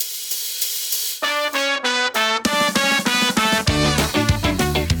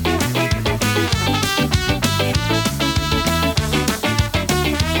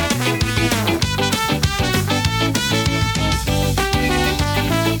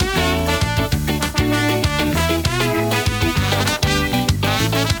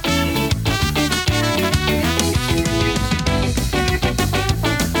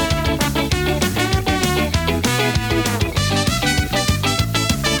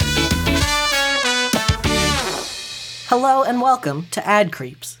Hello and welcome to Ad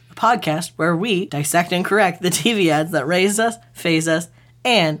Creeps, a podcast where we dissect and correct the TV ads that raised us, phased us,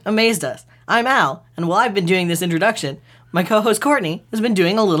 and amazed us. I'm Al, and while I've been doing this introduction, my co-host Courtney has been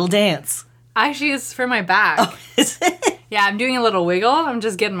doing a little dance. Actually, it's for my back. Oh, is it? Yeah, I'm doing a little wiggle. I'm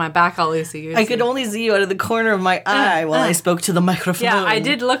just getting my back all loosey-goosey. I could only see you out of the corner of my eye while I spoke to the microphone. Yeah, I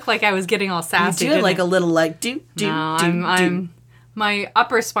did look like I was getting all sassy. You did like a little like do. No, my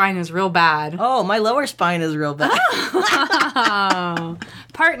upper spine is real bad. Oh, my lower spine is real bad. Oh,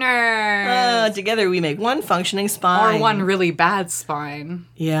 partner. Together we make one functioning spine. Or one really bad spine.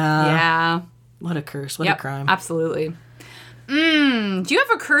 Yeah. Yeah. What a curse. What a crime. Absolutely. Do you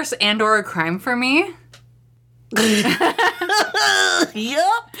have a curse and or a crime for me? Yup.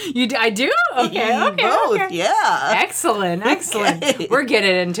 You do? I do? Okay. Both, yeah. Excellent. Okay. We're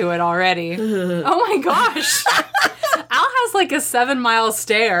getting into it already. Oh my gosh. Al has like a 7-mile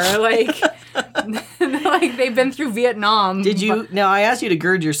stare. Like they've been through Vietnam. Did you? No, I asked you to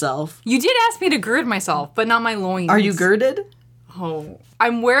gird yourself. You did ask me to gird myself, but not my loins. Are you girded? Oh.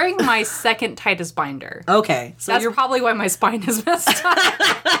 I'm wearing my second tightest binder. Okay. So That's you're probably why my spine is messed up.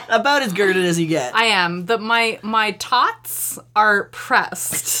 about as girded as you get. I am. My tots are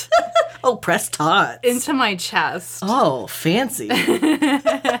pressed. Oh, pressed tots. Into my chest. Oh, fancy.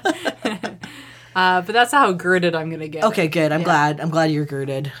 But that's how girded I'm going to get. Okay, good. I'm glad you're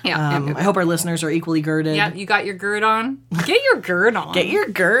girded. Yeah. I hope our listeners are equally girded. Yeah, you got your gird on? Get your gird on. Get your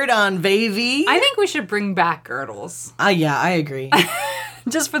gird on, baby. I think we should bring back girdles. Yeah, I agree.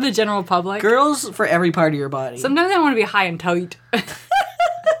 Just for the general public. Girls for every part of your body. Sometimes I want to be high and tight.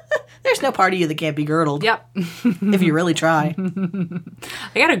 There's no part of you that can't be girdled. Yep. If you really try.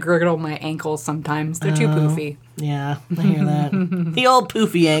 I gotta girdle my ankles sometimes. They're too poofy. Yeah, I hear that. The old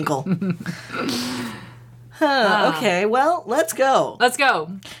poofy ankle. Okay, well, let's go. Let's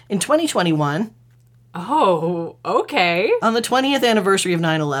go. In 2021, Oh, okay. on the 20th anniversary of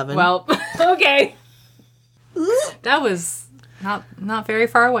 9/11. Well, okay. That was not very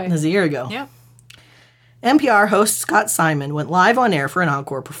far away. It was a year ago. Yep. NPR host Scott Simon went live on air for an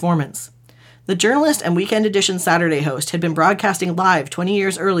encore performance. The journalist and Weekend Edition Saturday host had been broadcasting live 20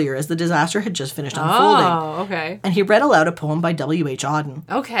 years earlier as the disaster had just finished unfolding. Oh, okay. And he read aloud a poem by W.H. Auden.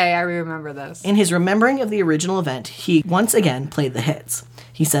 Okay, I remember this. In his remembering of the original event, he once again played the hits.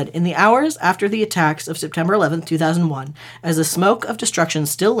 He said, "In the hours after the attacks of September 11th, 2001, as the smoke of destruction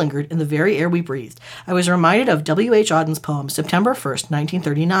still lingered in the very air we breathed, I was reminded of W.H. Auden's poem, September 1st,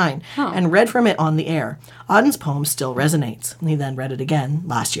 1939, and read from it on the air. Auden's poem still resonates." And he then read it again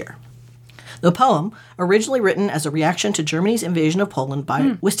last year. The poem, originally written as a reaction to Germany's invasion of Poland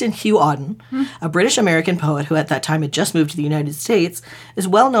by Winston Hugh Auden, a British-American poet who at that time had just moved to the United States, is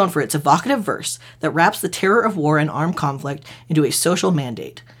well known for its evocative verse that wraps the terror of war and armed conflict into a social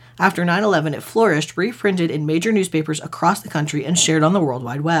mandate. After 9/11, it flourished, reprinted in major newspapers across the country, and shared on the World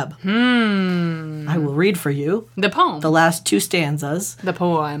Wide Web. I will read for you The poem. the last two stanzas The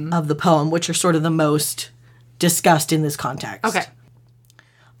poem. of the poem, which are sort of the most discussed in this context. Okay.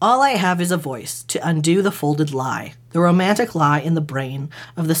 All I have is a voice to undo the folded lie, the romantic lie in the brain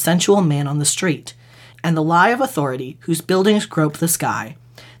of the sensual man on the street, and the lie of authority whose buildings grope the sky.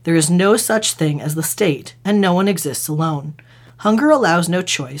 There is no such thing as the state, and no one exists alone. Hunger allows no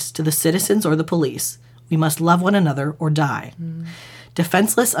choice to the citizens or the police. We must love one another or die.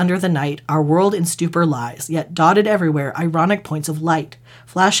 Defenseless under the night, our world in stupor lies, yet dotted everywhere ironic points of light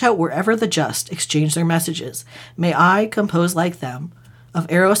flash out wherever the just exchange their messages. May I, compose like them, of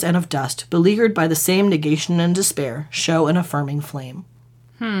eros and of dust, beleaguered by the same negation and despair, show an affirming flame.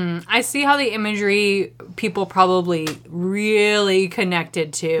 I see how the imagery people probably really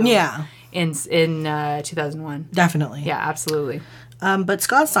connected to. Yeah, In 2001. definitely. Yeah, absolutely. But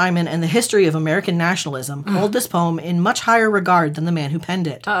Scott Simon and the history of American nationalism hold this poem in much higher regard than the man who penned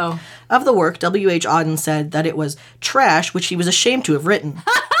it. Uh-oh. Of the work, W.H. Auden said that it was trash, which he was ashamed to have written.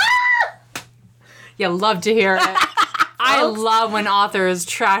 Yeah, love to hear it. I love when authors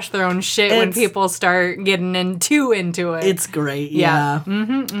trash their own shit when people start getting into it. It's great, Yeah.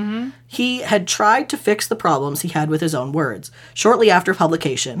 yeah. He had tried to fix the problems he had with his own words. Shortly after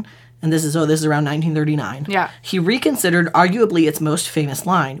publication, and this is around 1939, he reconsidered arguably its most famous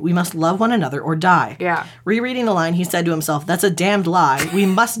line, "We must love one another or die." Yeah. Rereading the line, he said to himself, "That's a damned lie. We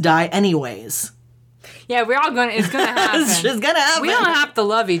must die anyways." Yeah, it's gonna happen. It's just gonna happen. We don't have to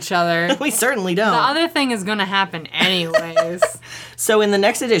love each other. We certainly don't. The other thing is gonna happen anyways. So in the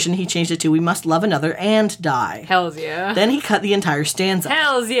next edition, he changed it to "We must love another and die." Hells yeah. Then he cut the entire stanza.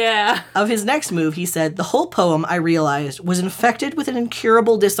 Hells yeah. Of his next move, he said, "The whole poem, I realized, was infected with an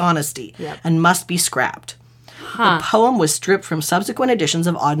incurable dishonesty and must be scrapped." The poem was stripped from subsequent editions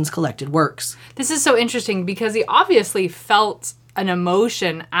of Auden's collected works. This is so interesting because he obviously felt an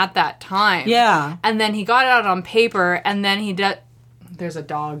emotion at that time. Yeah. And then he got it out on paper, and then he did... There's a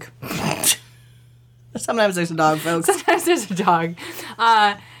dog. Sometimes there's a dog, folks. Sometimes there's a dog.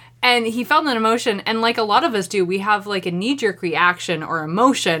 And he felt an emotion, and like a lot of us do, we have like a knee-jerk reaction or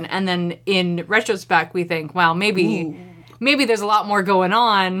emotion, and then in retrospect, we think, wow, maybe there's a lot more going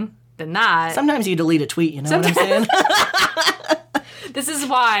on than that. Sometimes you delete a tweet, you know what I'm saying? This is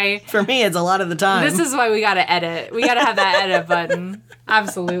why... For me, it's a lot of the time. This is why we gotta edit. We gotta have that edit button.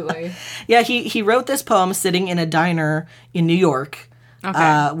 Absolutely. Yeah, he wrote this poem sitting in a diner in New York.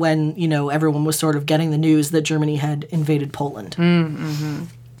 Okay. When, everyone was sort of getting the news that Germany had invaded Poland. Mm-hmm.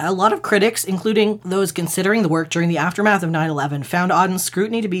 A lot of critics, including those considering the work during the aftermath of 9/11, found Auden's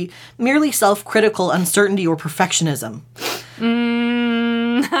scrutiny to be merely self-critical uncertainty or perfectionism.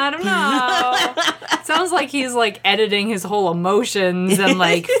 I don't know. Sounds like he's like editing his whole emotions and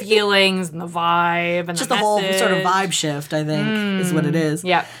like feelings and the vibe and Just the the whole message. sort of vibe shift, I think, is what it is.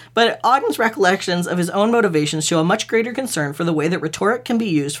 Yeah. But Auden's recollections of his own motivations show a much greater concern for the way that rhetoric can be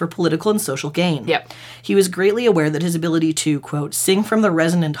used for political and social gain. Yep. He was greatly aware that his ability to, quote, sing from the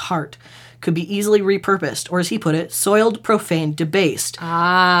resonant heart could be easily repurposed, or as he put it, soiled, profaned, debased,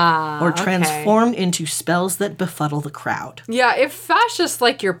 or transformed into spells that befuddle the crowd. Yeah, if fascists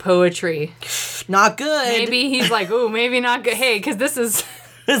like your poetry, Not good. maybe he's like, ooh, maybe not good. Hey, because this is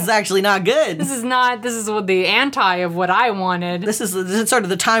This is actually not good. this is what the anti of what I wanted. This is sort of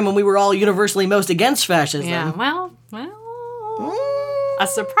the time when we were all universally most against fascism. Yeah, well, a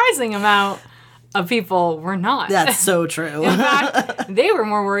surprising amount of people were not. That's so true. In fact, they were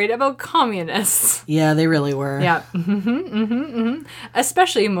more worried about communists. Yeah, they really were. Yeah.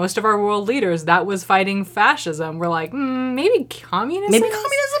 Especially most of our world leaders that was fighting fascism were like, maybe communism? Maybe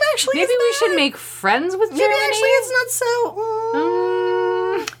communism actually Maybe is we bad. should make friends with Maybe Germany? actually it's not so...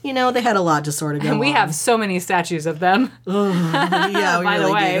 they had a lot to sort of go And we on. have so many statues of them. Yeah, we By really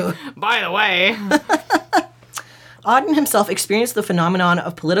the way. do. By the way. Auden himself experienced the phenomenon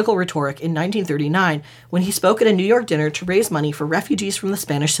of political rhetoric in 1939 when he spoke at a New York dinner to raise money for refugees from the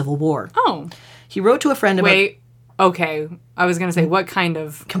Spanish Civil War. Oh. He wrote to a friend about... Wait. Okay. I was going to say, what kind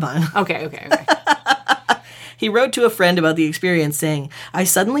of... Come on. Okay. He wrote to a friend about the experience saying, I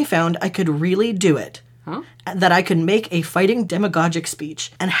suddenly found I could really do it. Huh? That I could make a fighting demagogic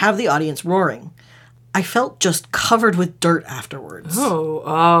speech and have the audience roaring. I felt just covered with dirt afterwards.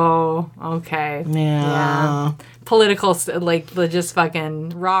 Oh, okay. Yeah. Political, like, just fucking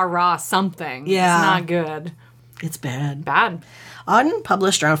rah something. Yeah. It's not good. It's bad. Bad. Auden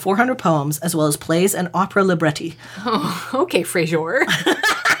published around 400 poems as well as plays and opera libretti. Okay, Frasier.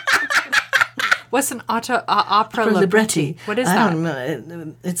 What's an opera libretti? What is that? I don't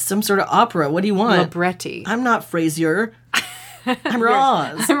know. It's some sort of opera. What do you want? Libretti. I'm not Frasier. I'm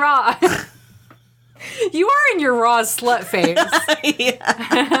Roz. I'm raw. You are in your raw slut phase. Yeah.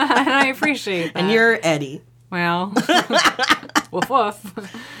 And I appreciate that. And you're Eddie. Well, woof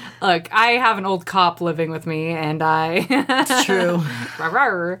woof. Look, I have an old cop living with me, and I... It's true.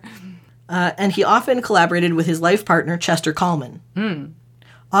 Rawr. And he often collaborated with his life partner, Chester Kallman.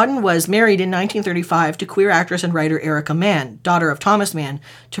 Auden was married in 1935 to queer actress and writer Erica Mann, daughter of Thomas Mann,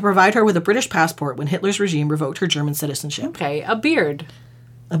 to provide her with a British passport when Hitler's regime revoked her German citizenship. Okay, a beard.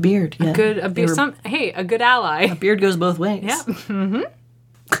 A beard, yeah. A beard. A good ally. A beard goes both ways.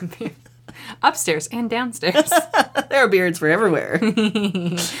 Yeah. Upstairs and downstairs. There are beards for everywhere.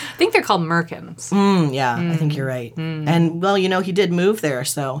 I think they're called merkins. Yeah, I think you're right. And, well, he did move there,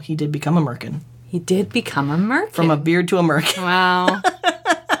 so he did become a merkin. He did become a merkin. From a beard to a merkin. Wow.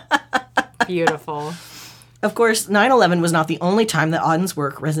 Beautiful. Of course, 9/11 was not the only time that Auden's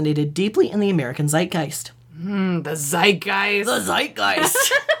work resonated deeply in the American zeitgeist. The zeitgeist. The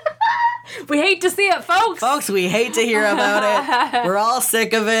zeitgeist. We hate to see it, folks. Folks, we hate to hear about it. We're all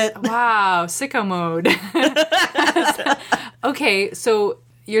sick of it. Wow, sicko mode. Okay, so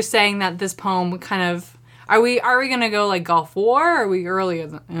you're saying that this poem kind of... Are we gonna go like Gulf War? Or are we earlier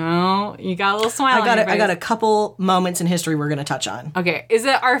than... No, you got a little smile on your face. I got a couple moments in history we're going to touch on. Okay, is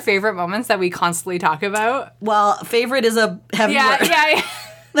it our favorite moments that we constantly talk about? Well, favorite is a heavy word Yeah.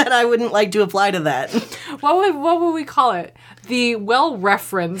 that I wouldn't like to apply to that. What would we call it? The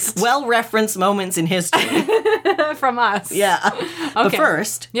well-referenced Well-referenced moments in history. from us. Yeah. But Okay.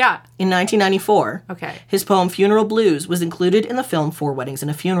 first, Yeah. in 1994, Okay. his poem Funeral Blues was included in the film Four Weddings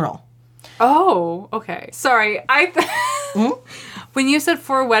and a Funeral. Oh, okay. Sorry. When you said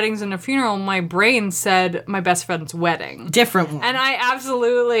 4 weddings and a funeral, my brain said my best friend's wedding. Different one. And I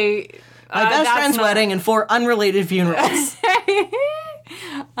absolutely... My best friend's wedding and 4 unrelated funerals.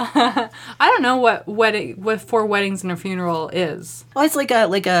 I don't know what Four Weddings and a Funeral is. Well, it's like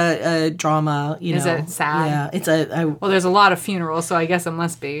a drama, you know. Is it sad? Yeah, it's Well, there's a lot of funerals, so I guess it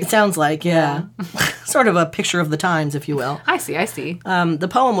must be. it sounds like, yeah. Sort of a picture of the times, if you will. I see. The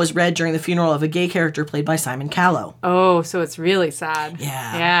poem was read during the funeral of a gay character played by Simon Callow. Oh, so it's really sad.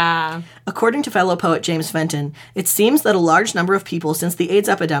 Yeah. Yeah. According to fellow poet James Fenton, it seems that a large number of people since the AIDS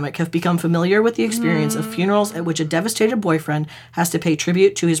epidemic have become familiar with the experience of funerals at which a devastated boyfriend has to pay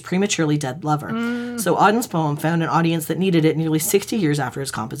tribute to his prematurely dead lover. So Auden's poem found an audience that needed it nearly 60 years after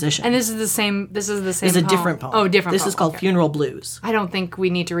its composition. And this is the same. It's a poem. different poem. Oh, different. This poem. is called Okay. Funeral Blues. I don't think we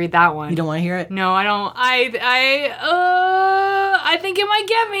need to read that one. You don't want to hear it? No, I don't. I think it might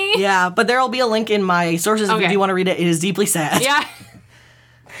get me. Yeah, but there'll be a link in my sources if you Okay. do want to read it. It is deeply sad. Yeah.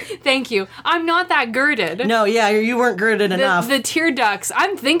 Thank you. I'm not that girded. No, yeah, you weren't girded enough. The tear ducts.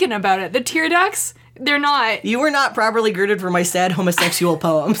 I'm thinking about it. The tear ducts. They're not. You were not properly girded for my sad homosexual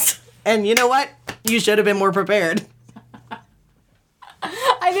poems. And you know what? You should have been more prepared.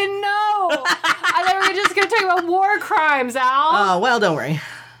 I didn't know. I thought we were just gonna talk about war crimes, Al. Oh, well, don't worry.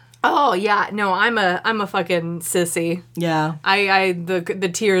 Oh yeah, no, I'm a fucking sissy. Yeah. The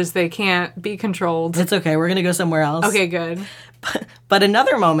tears, they can't be controlled. It's okay. We're going to go somewhere else. Okay, good. But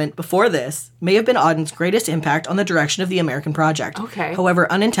another moment before this may have been Auden's greatest impact on the direction of the American project. Okay.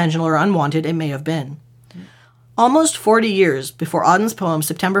 However unintentional or unwanted it may have been. Almost 40 years before Auden's poem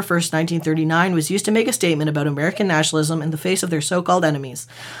September 1st, 1939 was used to make a statement about American nationalism in the face of their so-called enemies,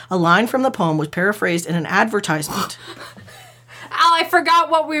 a line from the poem was paraphrased in an advertisement. Al, I forgot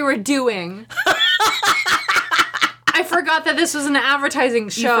what we were doing. I forgot that this was an advertising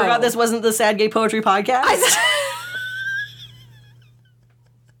show. You forgot this wasn't the Sad Gay Poetry Podcast?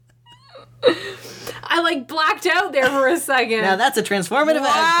 I like blacked out there for a second. Now that's a transformative ad.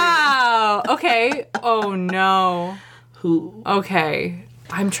 Wow. Okay. Oh no. Who? Okay.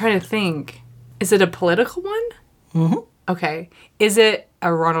 I'm trying to think. Is it a political one? Mm-hmm. Okay. Is it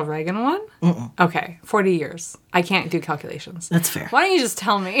a Ronald Reagan one? Mm-mm. Okay. 40 years. I can't do calculations. That's fair. Why don't you just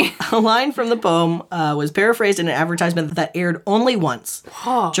tell me? A line from the poem was paraphrased in an advertisement that aired only once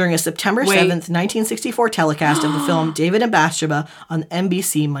during a September 7th, 1964 telecast of the film David and Bathsheba on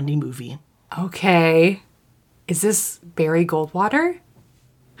NBC Monday Movie. Okay. Is this Barry Goldwater?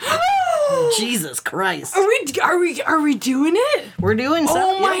 Jesus Christ. Are we doing it? We're doing something.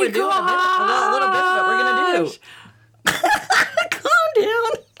 Oh my we're doing a little bit of it. We're going to do. Calm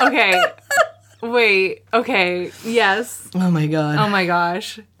down. Okay. Wait. Okay. Yes. Oh my God. Oh my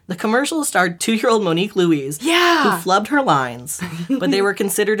gosh. The commercial starred 2-year-old Monique Louise, Yeah. who flubbed her lines, but they were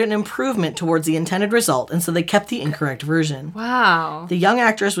considered an improvement towards the intended result, and so they kept the incorrect version. Wow. The young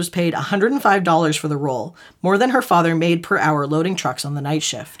actress was paid $105 for the role, more than her father made per hour loading trucks on the night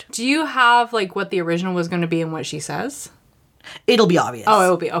shift. Do you have like what the original was going to be and what she says? It'll be obvious. Oh, it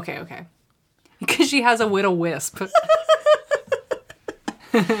will be. Okay. Because she has a widow wisp.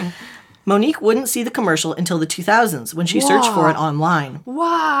 Monique wouldn't see the commercial until the 2000s when she searched for it online.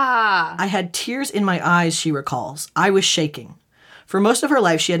 Wow. I had tears in my eyes, she recalls. I was shaking. For most of her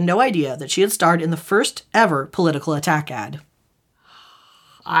life, she had no idea that she had starred in the first ever political attack ad.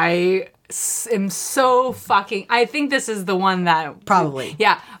 I am so fucking... I think this is the one that... Probably.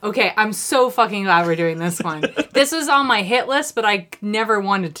 Yeah. Okay. I'm so fucking glad we're doing this one. This was on my hit list, but I never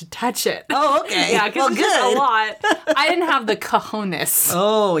wanted to touch it. Oh, okay. Yeah, because well, it's just a good. lot. I didn't have the cojones.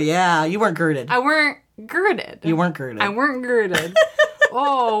 Oh, yeah. You weren't girded. I weren't girded. You weren't girded. I weren't girded.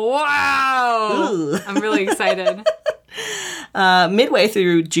 Oh, wow. Ooh. I'm really excited. Midway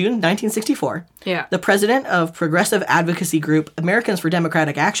through June 1964, Yeah. the president of progressive advocacy group Americans for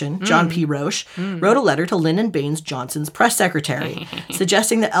Democratic Action, John P. Roche, wrote a letter to Lyndon Baines Johnson's press secretary,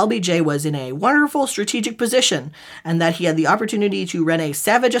 suggesting that LBJ was in a wonderful strategic position and that he had the opportunity to run a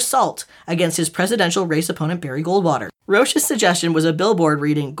savage assault against his presidential race opponent Barry Goldwater. Roche's suggestion was a billboard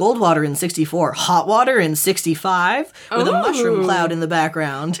reading "Goldwater in 64, hot water in 65," with a mushroom cloud in the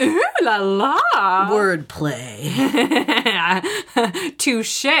background. Ooh la la. Wordplay.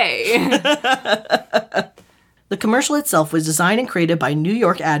 Touche. The commercial itself was designed and created by New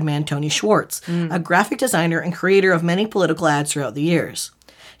York ad man Tony Schwartz, a graphic designer and creator of many political ads throughout the years.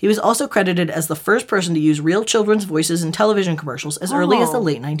 He was also credited as the first person to use real children's voices in television commercials as early as the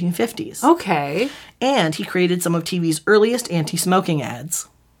late 1950s. Okay. And he created some of TV's earliest anti-smoking ads.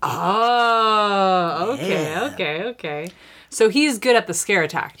 Oh, Yeah. okay. So he's good at the scare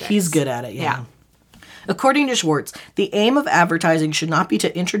tactics. He's good at it, yeah. According to Schwartz, the aim of advertising should not be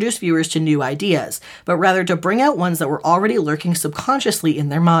to introduce viewers to new ideas, but rather to bring out ones that were already lurking subconsciously in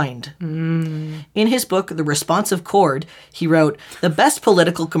their mind. In his book, The Responsive Chord, he wrote, "The best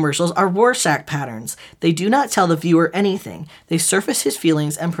political commercials are Rorschach patterns. They do not tell the viewer anything. They surface his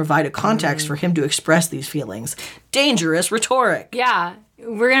feelings and provide a context for him to express these feelings. Dangerous rhetoric." Yeah.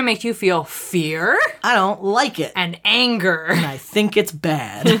 We're going to make you feel fear I don't like it. and anger. And I think it's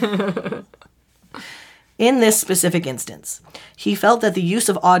bad. In this specific instance, he felt that the use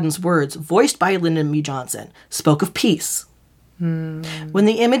of Auden's words, voiced by Lyndon B. Johnson, spoke of peace. When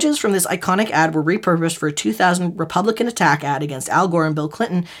the images from this iconic ad were repurposed for a 2000 Republican attack ad against Al Gore and Bill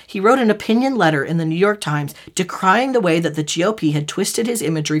Clinton, he wrote an opinion letter in the New York Times decrying the way that the GOP had twisted his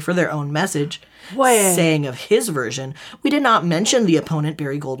imagery for their own message, saying of his version, "We did not mention the opponent,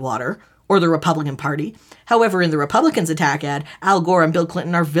 Barry Goldwater, or the Republican Party. However, in the Republicans' attack ad, Al Gore and Bill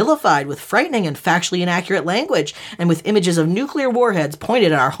Clinton are vilified with frightening and factually inaccurate language, and with images of nuclear warheads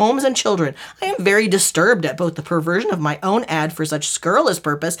pointed at our homes and children. I am very disturbed at both the perversion of my own ad for such scurrilous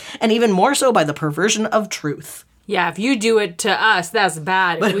purpose, and even more so by the perversion of truth." Yeah, if you do it to us, that's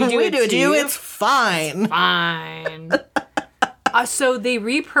bad. But If we do it to you, it's fine. fine. So they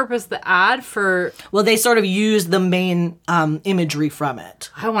repurposed the ad for... Well, they sort of used the main imagery from it.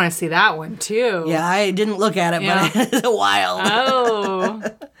 I want to see that one, too. Yeah, I didn't look at it, Yeah. but it's a while.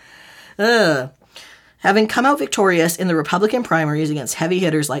 Oh. Having come out victorious in the Republican primaries against heavy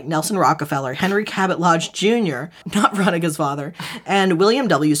hitters like Nelson Rockefeller, Henry Cabot Lodge Jr., not Veronica's father, and William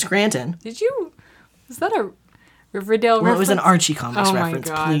W. Scranton. Did you... Was that a Riverdale Well, reference? it was an Archie Comics Oh reference,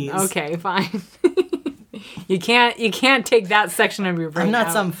 my God. please. Okay, fine. You can't take that section of your brain I'm not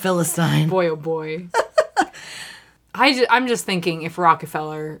out. some Philistine. Boy, oh boy. I'm just thinking if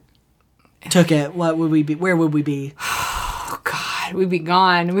Rockefeller... Took it, what would we be? Where would we be? Oh, God, we'd be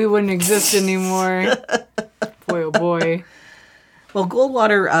gone. We wouldn't exist anymore. Boy, oh boy. Well,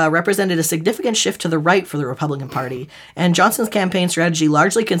 Goldwater represented a significant shift to the right for the Republican Party, and Johnson's campaign strategy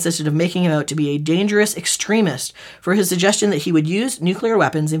largely consisted of making him out to be a dangerous extremist for his suggestion that he would use nuclear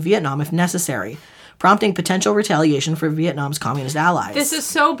weapons in Vietnam if necessary, prompting potential retaliation for Vietnam's communist allies. This is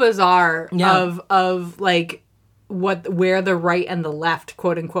so bizarre Yeah. of like where the right and the left,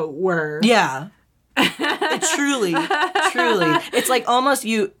 quote unquote, were. Yeah. It truly. It's like almost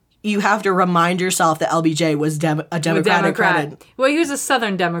you have to remind yourself that LBJ was a Democratic candidate. Well, he was a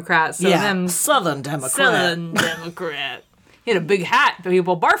Southern Democrat, so Yeah, them Southern Democrat. Southern Democrat. He had a big hat, but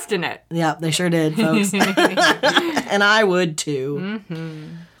people barfed in it. Yeah, they sure did, folks. And I would too.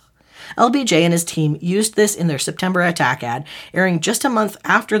 LBJ and his team used this in their September attack ad, airing just a month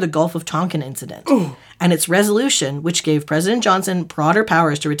after the Gulf of Tonkin incident, and its resolution, which gave President Johnson broader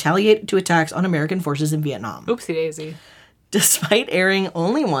powers to retaliate to attacks on American forces in Vietnam. Oopsie daisy. Despite airing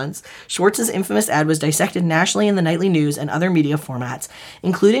only once, Schwartz's infamous ad was dissected nationally in the nightly news and other media formats,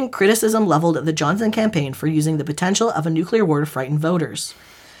 including criticism leveled at the Johnson campaign for using the potential of a nuclear war to frighten voters.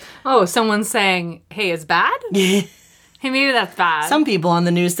 Oh, someone's saying, hey, it's bad? Hey, maybe that's bad. Some people on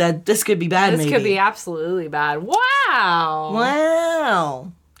the news said this could be bad, This could be absolutely bad. Wow.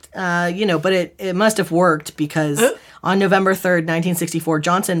 Wow. But it must have worked because on November 3rd, 1964,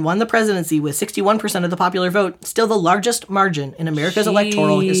 Johnson won the presidency with 61% of the popular vote, still the largest margin in America's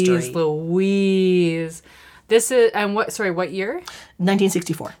electoral history. Louise. This is, and what year?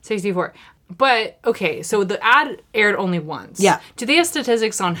 1964. 64. But, okay, so the ad aired only once. Yeah. Do they have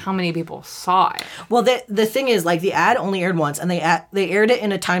statistics on how many people saw it? Well, the thing is, like, the ad only aired once, and they aired it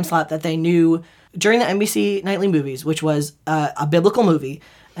in a time slot that they knew during the NBC Nightly Movies, which was a biblical movie,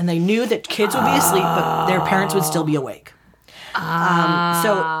 and they knew that kids would be asleep, but their parents would still be awake.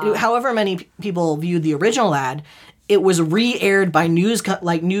 So, however many people viewed the original ad, it was re-aired by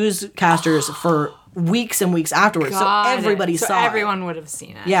newscasters for weeks and weeks afterwards. Got so it. everybody So saw everyone would have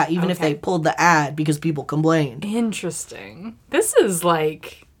seen it. Yeah, even if Okay. they pulled the ad because people complained. Interesting. This is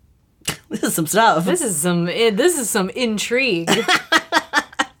like, This is some stuff. this is some intrigue.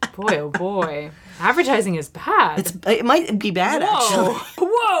 Boy, oh boy. Advertising is bad. It might be bad, actually.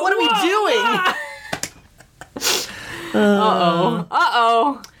 Whoa. What are we doing?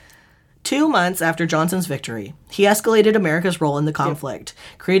 Uh-oh. 2 months after Johnson's victory, he escalated America's role in the conflict,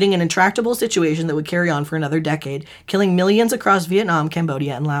 creating an intractable situation that would carry on for another decade, killing millions across Vietnam,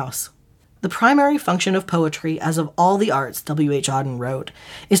 Cambodia, and Laos. The primary function of poetry, as of all the arts, W.H. Auden wrote,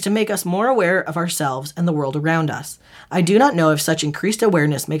 is to make us more aware of ourselves and the world around us. I do not know if such increased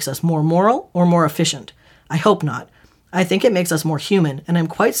awareness makes us more moral or more efficient. I hope not. I think it makes us more human, and I'm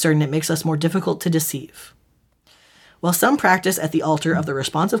quite certain it makes us more difficult to deceive. While some practice at the altar of the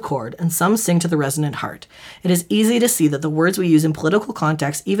responsive chord and some sing to the resonant heart, it is easy to see that the words we use in political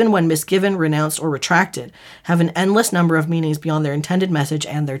context, even when misgiven, renounced, or retracted, have an endless number of meanings beyond their intended message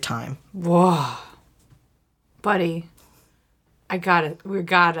and their time. Whoa. Buddy, I can't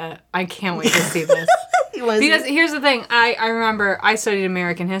wait to see this. Because here's the thing, I remember I studied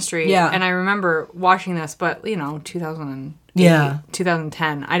American history, and I remember watching this, but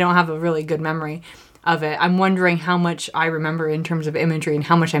 2010, I don't have a really good memory of it. I'm wondering how much I remember in terms of imagery and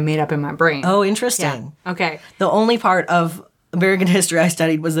how much I made up in my brain. Oh, interesting. Yeah. Okay. The only part of American history I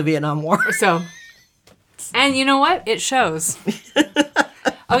studied was the Vietnam War. So, and you know what? It shows.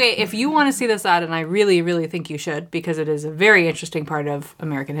 Okay, if you want to see this ad, and I really, really think you should, because it is a very interesting part of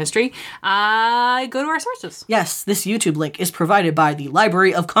American history, go to our sources. Yes, this YouTube link is provided by the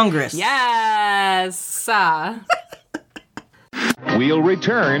Library of Congress. Yes! We'll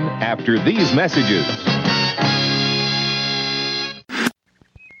return after these messages. 1,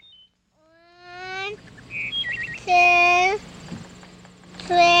 2,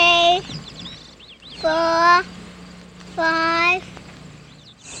 3, 4, 5,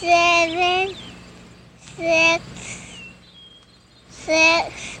 7,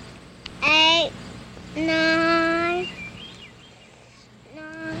 6, 8, 9,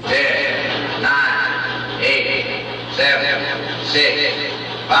 10, 9, 8, 7, 6,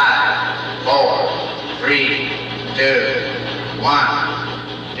 5, 4, 3, 2,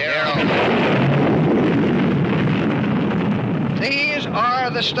 1. Zero. These are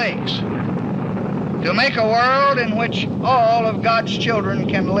the stakes. To make a world in which all of God's children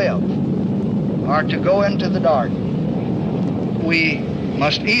can live, or to go into the dark. We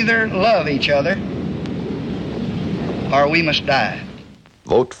must either love each other, or we must die.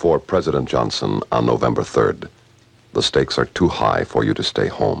 Vote for President Johnson on November 3rd. The stakes are too high for you to stay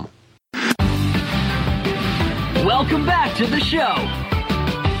home. Welcome back to the show.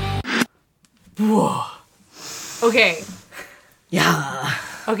 Whoa. Okay. Yeah.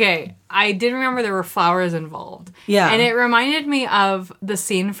 Okay, I did remember there were flowers involved. Yeah. And it reminded me of the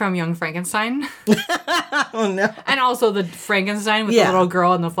scene from Young Frankenstein. Oh, no. And also the Frankenstein with the little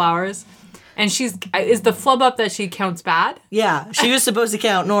girl and the flowers. And is the flub up that she counts bad? Yeah, she was supposed to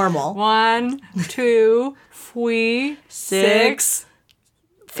count normal. 1, 2, 3, 6,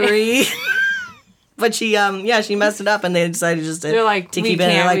 3. But she messed it up, and they decided just They're like, to we keep it.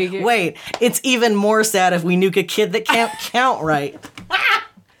 And they're can't, like, wait, it's even more sad if we nuke a kid that can't count right.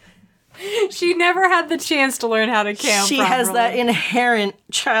 She never had the chance to learn how to count She properly. has that inherent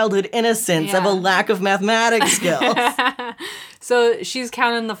childhood innocence of a lack of mathematics skills. So she's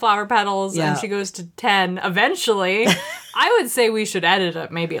counting the flower petals, and she goes to 10 eventually. I would say we should edit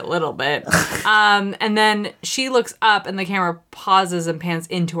it maybe a little bit. And then she looks up, and the camera pauses and pans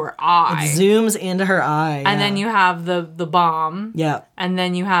into her eye. It zooms into her eye. And then you have the bomb. Yeah. And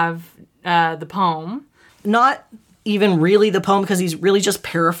then you have the poem. Not even really the poem, because he's really just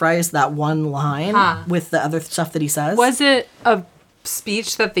paraphrased that one line with the other stuff that he says. Was it a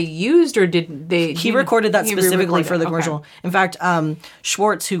speech that they used, or did they? He recorded that specifically for the commercial. Okay. In fact,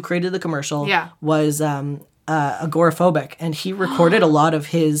 Schwartz, who created the commercial, was agoraphobic, and he recorded a lot of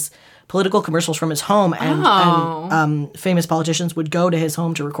his political commercials from his home, and famous politicians would go to his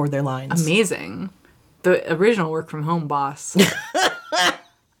home to record their lines. Amazing. The original work from home boss.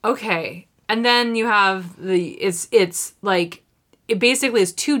 Okay. And then you have it's like, it basically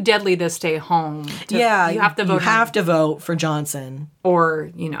is too deadly to stay home. You have to vote. You have to vote for Johnson.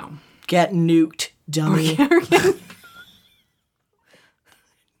 Or, get nuked, dummy.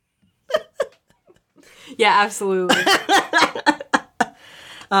 Yeah, absolutely.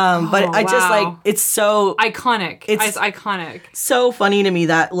 But I just like, it's so iconic. It's iconic. So funny to me,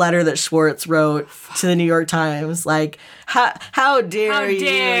 that letter that Schwartz wrote to the New York Times, like, how dare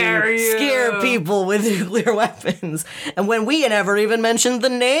you scare people with nuclear weapons? And when we never even mentioned the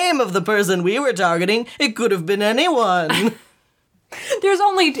name of the person we were targeting, it could have been anyone. There's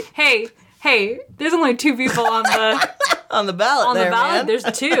only there's only 2 people on the on the ballot. Man. There's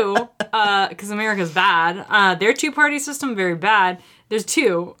 2, because America's bad. Their 2-party system very bad. There's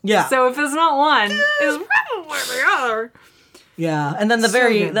 2. Yeah. So if it's not one, it's probably the other. Yeah. And then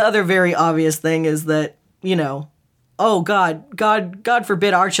the other very obvious thing is that, oh God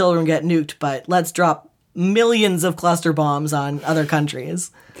forbid our children get nuked, but let's drop millions of cluster bombs on other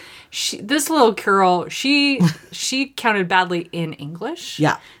countries. This little girl, she counted badly in English.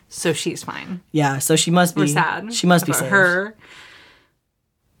 Yeah. So she's fine. Yeah. So she must be. We're sad. She must be saved. Her.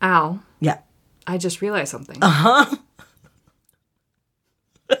 Ow. Yeah. I just realized something. Uh-huh.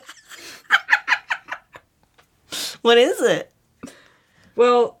 What is it?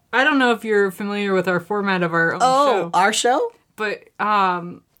 Well, I don't know if you're familiar with our format of our own show. Our show? But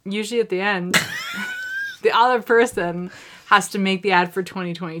usually at the end, the other person has to make the ad for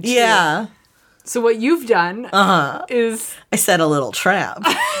 2022. Yeah. So what you've done is... I set a little trap.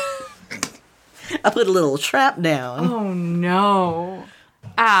 I put a little trap down. Oh, no.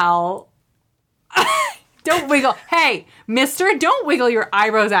 Al. Don't wiggle. Hey, mister, don't wiggle your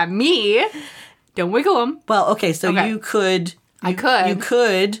eyebrows at me. Don't wiggle them. Well, okay, so you could... I could. You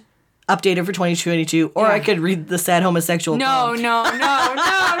could update it for 2022, or I could read the sad homosexual No. prompt.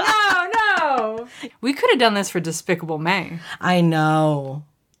 We could have done this for Despicable Me. I know.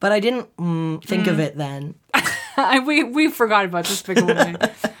 But I didn't think of it then. we forgot about Despicable Me.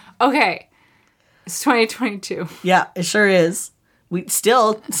 Okay. It's 2022. Yeah, it sure is. We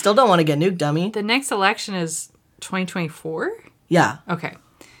still don't want to get nuked, dummy. The next election is 2024? Yeah. Okay.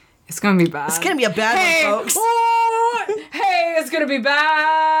 It's going to be bad. It's going to be a bad one, folks. Hey, it's going to be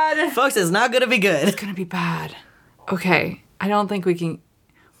bad. Folks, it's not going to be good. It's going to be bad. Okay. I don't think we can...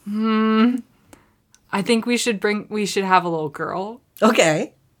 I think we should have a little girl.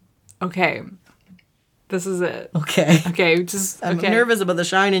 Okay. Okay. This is it. Okay. Okay, I'm nervous about the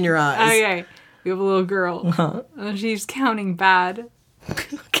shine in your eyes. Okay. We have a little girl. And she's counting bad.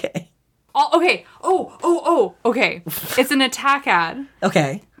 Okay. Oh, okay. Oh, okay. It's an attack ad.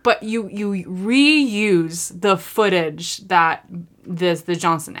 Okay. But you reuse the footage that the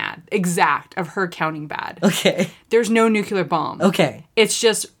Johnson ad, exact, of her counting bad. Okay. There's no nuclear bomb. Okay. It's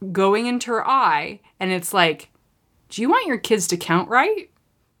just going into her eye, and it's like, do you want your kids to count right?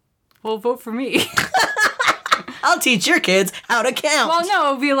 Well, vote for me. I'll teach your kids how to count. Well, no,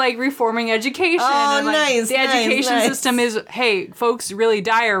 it would be like reforming education. Oh, and like, nice. The education nice. system is, hey, folks, really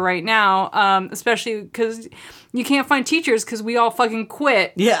dire right now, especially because you can't find teachers because we all fucking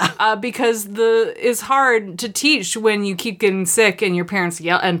quit. Yeah. Because it's hard to teach when you keep getting sick and your parents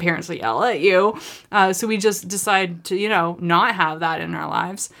yell at you. So we just decide to, not have that in our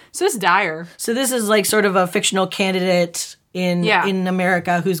lives. So it's dire. So this is like sort of a fictional candidate in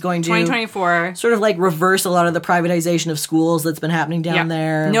America who's going to 2024 sort of like reverse a lot of the privatization of schools that's been happening down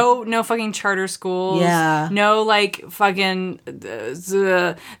there. No fucking charter schools. Yeah. No like fucking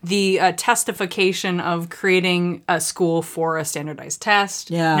the testification of creating a school for a standardized test.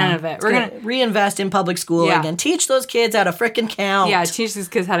 Yeah. None of it. We're gonna reinvest in public school again. Teach those kids how to frickin' count. Yeah, teach these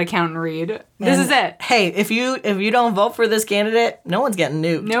kids how to count and read. This is it. Hey, if you don't vote for this candidate, no one's getting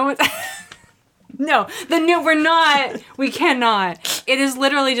nuked. No one. No, we're not. We cannot. It is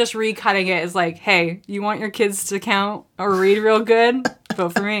literally just recutting it. It's like, hey, you want your kids to count or read real good?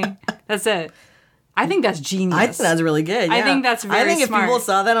 Vote for me. That's it. I think that's genius. I think that's really good. Yeah. I think that's very smart. I think if people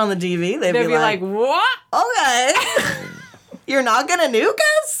saw that on the TV, they'd be like, what? Okay. You're not going to nuke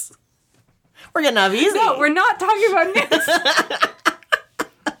us? We're getting off easy. No, we're not talking about nukes.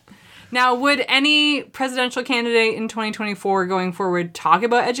 Now, would any presidential candidate in 2024 going forward talk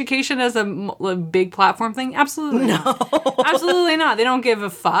about education as a big platform thing? Absolutely not. Absolutely not. They don't give a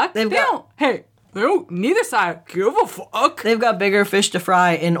fuck. Neither side give a fuck. They've got bigger fish to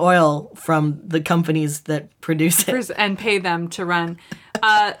fry in oil from the companies that produce it. And pay them to run.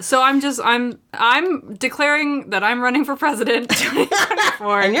 So I'm declaring that I'm running for president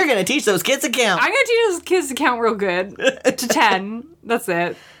 2024. And you're going to teach those kids to count. I'm going to teach those kids to count real good. To 10. That's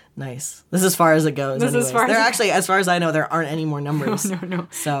it. Nice. This is as far as it goes. As far as I know, there aren't any more numbers. No.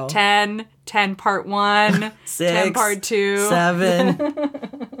 So 10 part 1, 6, 10 part 2,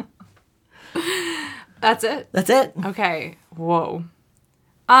 7. That's it. Okay. Whoa.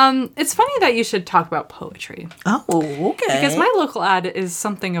 It's funny that you should talk about poetry. Oh, okay. Because my local ad is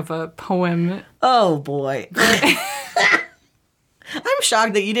something of a poem. Oh boy. I'm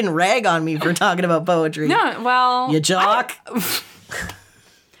shocked that you didn't rag on me for talking about poetry. No, well, you jock.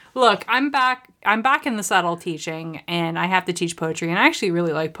 Look, I'm back in the saddle teaching, and I have to teach poetry, and I actually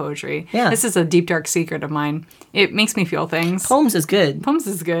really like poetry. Yeah. This is a deep, dark secret of mine. It makes me feel things. Poems is good.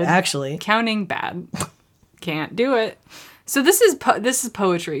 Actually. Counting, bad. Can't do it. So this is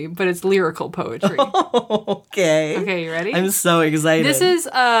poetry, but it's lyrical poetry. Okay. Okay, you ready? I'm so excited. This is,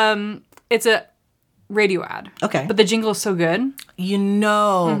 it's a radio ad. Okay. But the jingle is so good. You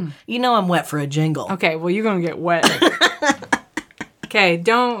know I'm wet for a jingle. Okay, well, you're going to get wet. Okay,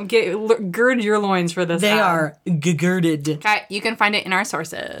 gird your loins for this. They are girded. Okay, you can find it in our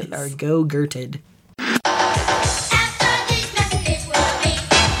sources. They are go-girted.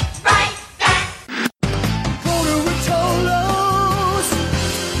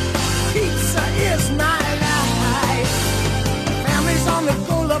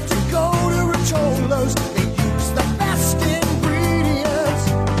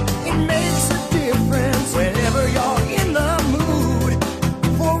 Whenever you're in the mood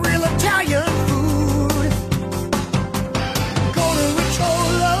for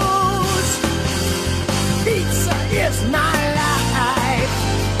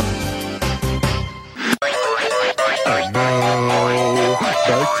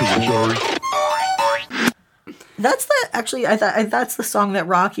That's that's the song that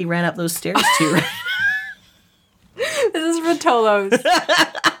Rocky ran up those stairs to. Right? This is Rotolo's.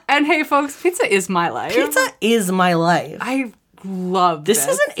 And hey, folks, pizza is my life. Pizza is my life. I love this.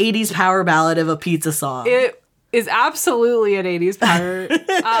 This is an 80s power ballad of a pizza song. It is absolutely an 80s power.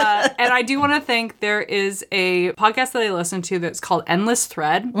 And I do want to thank, there is a podcast that I listen to that's called Endless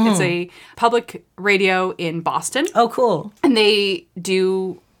Thread. It's a public radio in Boston. Oh, cool. And they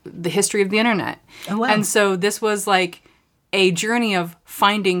do the history of the internet. Oh, wow. And so this was like a journey of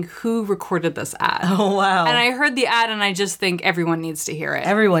finding who recorded this ad. Oh, wow. And I heard the ad and I just think everyone needs to hear it.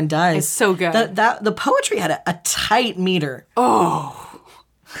 Everyone does. It's so good. The poetry had a tight meter. Oh,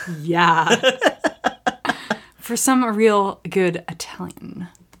 yeah. For some real good Italian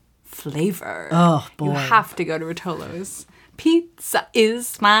flavor. Oh, boy. You have to go to Rotolo's. Pizza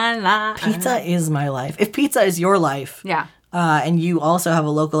is my life. Pizza is my life. If pizza is your life. Yeah. And you also have a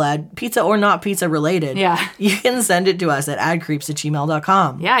local ad, pizza or not pizza related, yeah, you can send it to us at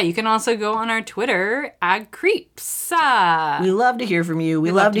adcreeps@gmail.com. Yeah, you can also go on our Twitter, adcreeps. We love to hear from you.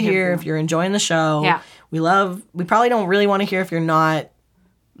 We love to hear if you're enjoying the show. Yeah. We probably don't really want to hear if you're not.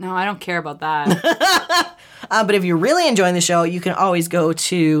 No, I don't care about that. But if you're really enjoying the show, you can always go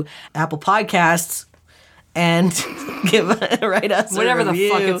to Apple Podcasts and write us whatever a review,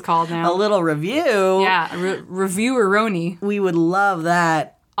 the fuck it's called now. A little review. Yeah, review-eroni. We would love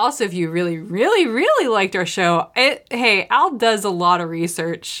that. Also, if you really, really, really liked our show, hey, Al does a lot of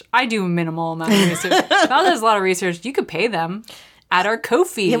research. I do a minimal amount of research. Al does a lot of research. You could pay them at our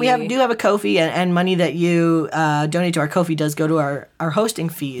Ko-fi. Yeah, we do have a Ko-fi, and money that you donate to our Ko-fi does go to our hosting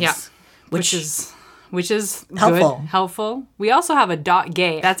fees. Yeah, which is helpful. Good, helpful. We also have a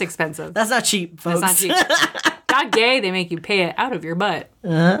 .gay. That's expensive. That's not cheap, folks. That's not cheap. .gay, they make you pay it out of your butt.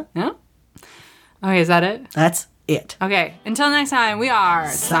 Uh-huh. Yeah? Okay, is that it? That's it. Okay, until next time, we are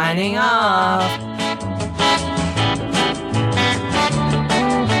signing off.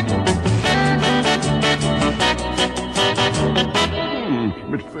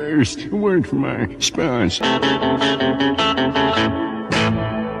 But first, a word from our sponsor.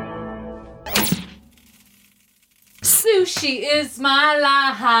 Sushi is my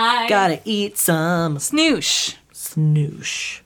life. Gotta eat some snoosh. Snoosh.